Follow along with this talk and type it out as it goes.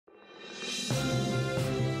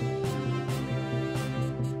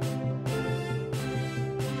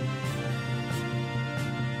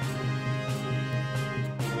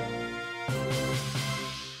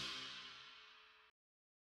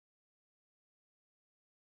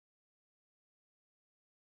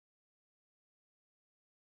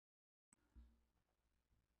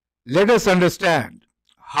Let us understand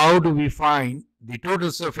how do we find the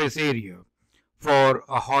total surface area for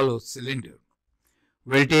a hollow cylinder.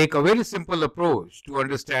 We'll take a very simple approach to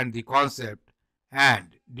understand the concept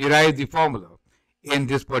and derive the formula in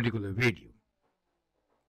this particular video.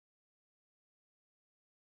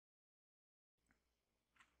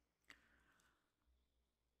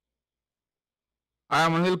 I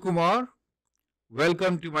am Anil Kumar.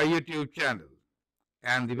 Welcome to my YouTube channel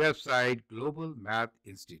and the website Global Math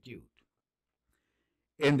Institute.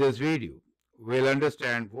 In this video, we'll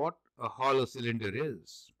understand what a hollow cylinder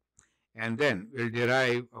is, and then we'll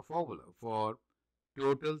derive a formula for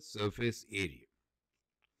total surface area.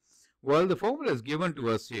 Well, the formula is given to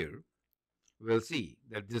us here. We'll see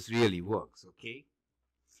that this really works, okay?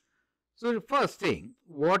 So the first thing,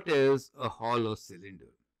 what is a hollow cylinder?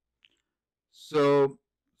 So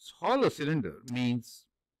hollow cylinder means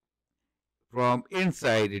from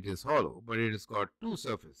inside it is hollow, but it has got two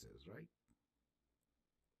surfaces, right?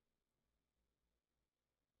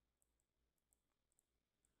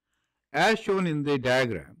 As shown in the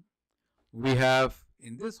diagram, we have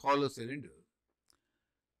in this hollow cylinder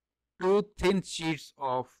two thin sheets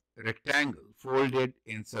of rectangle folded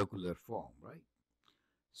in circular form, right?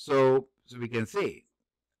 So we can say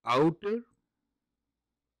outer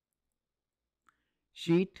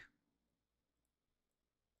sheet,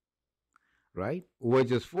 right,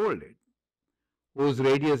 which is folded, whose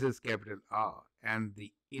radius is capital R, and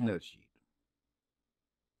the inner sheet,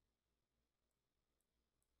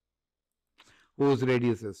 whose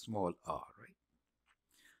radius is small r, right?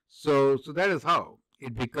 So that is how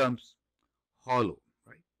it becomes hollow,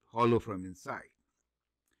 right? Hollow from inside.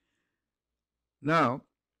 Now,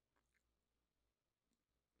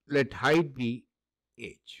 let height be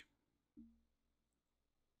h.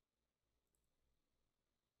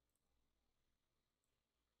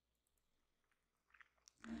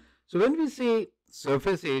 So when we say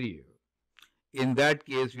surface area, in that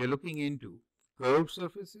case we are looking into curved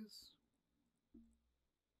surfaces,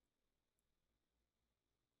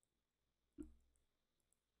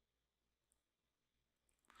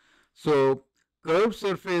 so curved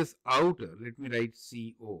surface outer, let me write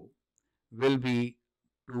CO, will be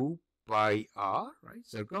 2 pi r, right,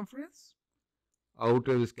 circumference.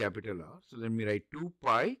 Outer is capital R, so let me write 2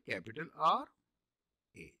 pi capital R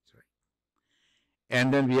h, right.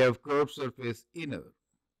 And then we have curved surface inner,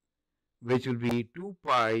 which will be 2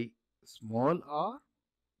 pi small r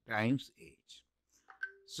times h.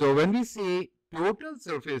 So when we say total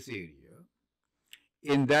surface area,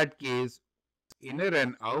 in that case, inner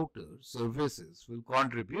and outer surfaces will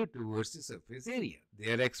contribute towards the surface area.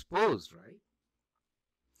 They are exposed, right?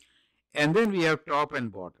 And then we have top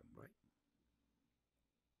and bottom, right?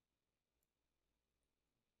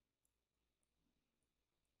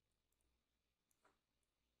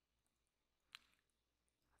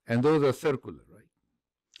 And those are circular, right?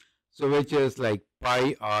 So which is like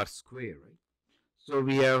pi r square, right? So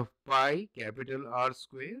we have pi capital R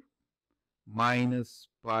square minus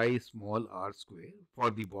pi small r square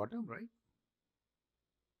for the bottom, right?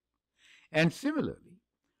 And similarly,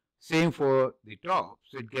 same for the top,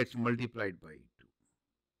 so it gets multiplied by 2.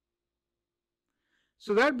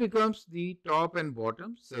 So that becomes the top and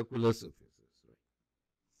bottom circular surfaces, right?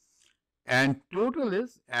 And total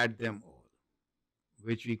is add them all,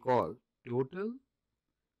 which we call total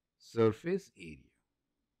surface area.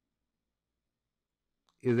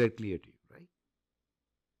 Is that clear to you, right?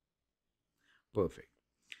 Perfect.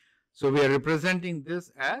 So we are representing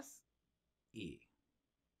this as A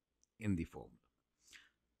in the formula.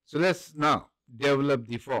 So let's now develop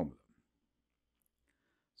the formula.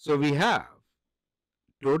 So we have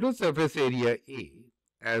total surface area A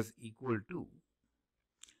as equal to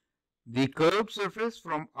the curved surface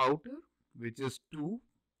from outer, which is 2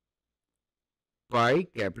 pi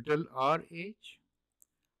capital RH,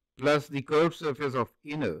 plus the curved surface of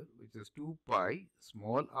inner, which is 2 pi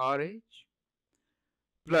small rh,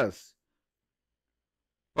 plus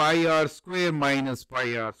pi r square minus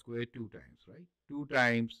pi r square 2 times, right? 2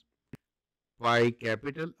 times pi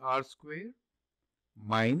capital R square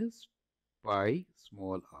minus pi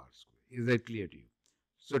small r square. Is that clear to you?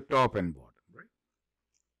 So top and bottom, right?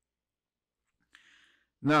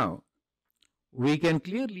 Now, we can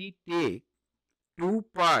clearly take 2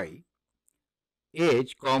 pi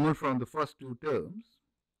h common from the first two terms.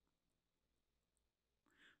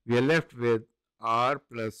 We are left with r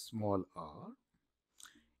plus small r.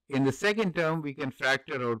 In the second term, we can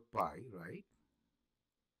factor out pi, right?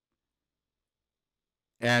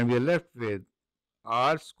 And we are left with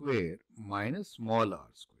r square minus small r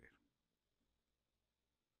square.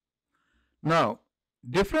 Now,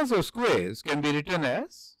 difference of squares can be written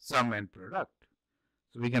as sum and product.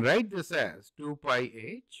 So we can write this as 2 pi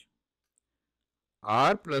h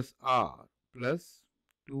r plus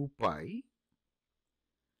 2 pi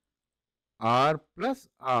r plus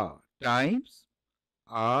r times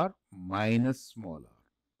r minus small r.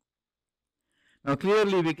 Now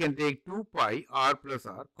clearly we can take 2 pi r plus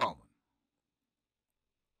r common.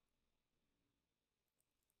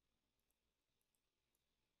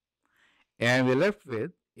 And we're left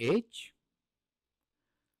with h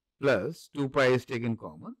plus 2 pi is taken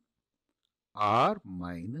common, r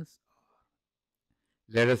minus r.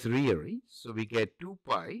 Let us rearrange. So we get 2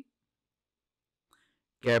 pi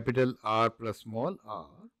capital R plus small r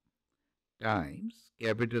times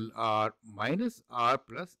capital R minus r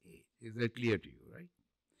plus a. Is that clear to you, right?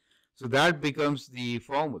 So that becomes the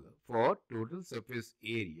formula for total surface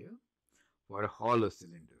area for a hollow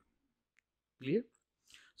cylinder. Clear?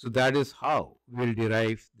 So that is how we'll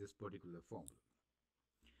derive this particular formula.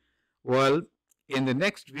 Well, in the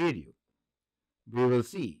next video, we will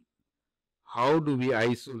see how do we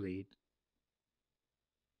isolate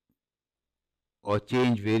or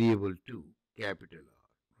change variable to capital R.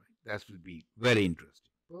 Right? That will be very interesting.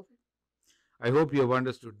 Perfect. I hope you have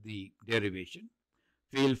understood the derivation.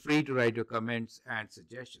 Feel free to write your comments and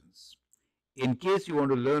suggestions. In case you want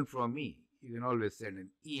to learn from me, you can always send an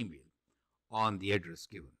email on the address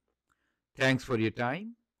given. Thanks for your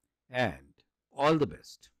time and all the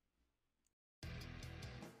best.